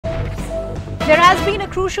There has been a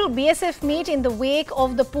crucial BSF meet in the wake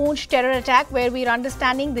of the Poonch Terror Attack, where we're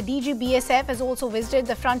understanding the DG BSF has also visited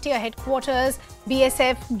the frontier headquarters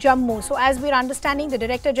BSF Jammu. So as we're understanding, the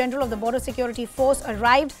Director General of the Border Security Force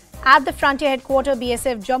arrived at the frontier headquarters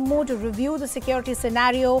BSF Jammu to review the security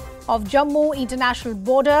scenario of Jammu international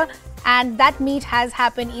border. And that meet has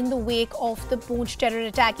happened in the wake of the Poonch terror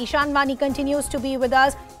attack. Ishan Vani continues to be with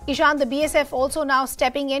us. Ishan, the BSF also now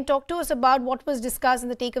stepping in. Talk to us about what was discussed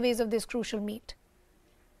and the takeaways of this crucial meet.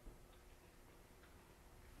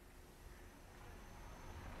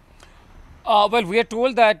 Well, we are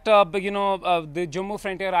told that, the Jammu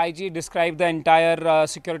Frontier IG described the entire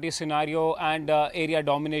security scenario and area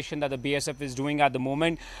domination that the BSF is doing at the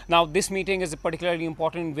moment. Now, this meeting is particularly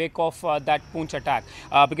important in wake of that Poonch attack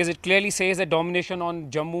because it clearly says that domination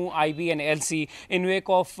on Jammu, IB and LC in wake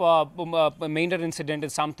of a major incident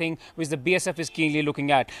is something which the BSF is keenly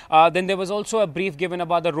looking at. Then there was also a brief given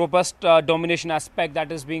about the robust domination aspect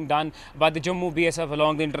that is being done by the Jammu BSF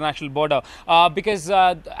along the international border because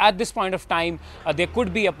at this point of time, there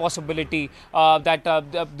could be a possibility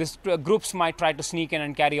that these groups might try to sneak in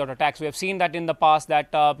and carry out attacks. We have seen that in the past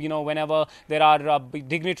that, whenever there are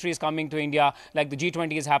dignitaries coming to India, like the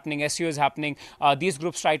G20 is happening, SU is happening, these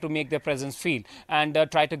groups try to make their presence feel and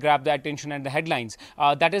try to grab the attention and the headlines.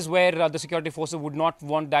 That is where the security forces would not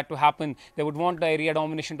want that to happen. They would want the area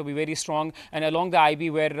domination to be very strong, and along the IB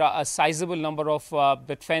where a sizable number of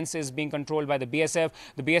the fence is being controlled by the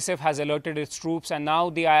BSF has alerted its troops, and now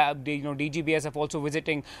the DG BSF also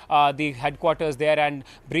visiting the headquarters there and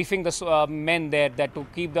briefing the men there that to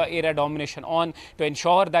keep the area domination on to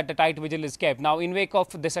ensure that the tight vigil is kept. Now, in wake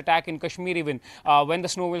of this attack in Kashmir, even when the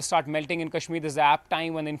snow will start melting in Kashmir, this is the apt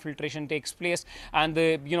time when the infiltration takes place, and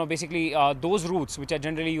basically those routes which are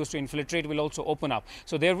generally used to infiltrate will also open up.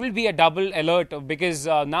 So there will be a double alert because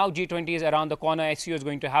now G20 is around the corner, SU is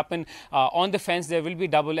going to happen. On the fence, there will be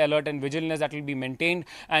double alert and vigilance that will be maintained,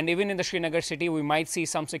 and even in the Srinagar city, we might see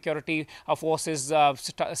some security forces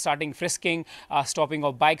starting frisking, stopping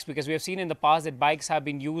of bikes, because we have seen in the past that bikes have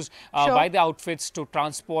been used by the outfits to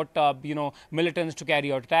transport militants to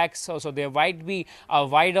carry out attacks. So there might be a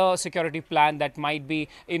wider security plan that might be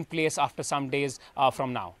in place after some days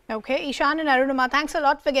from now. Okay, Ishan and Arunima, thanks a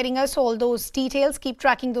lot for getting us all those details. Keep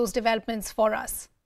tracking those developments for us.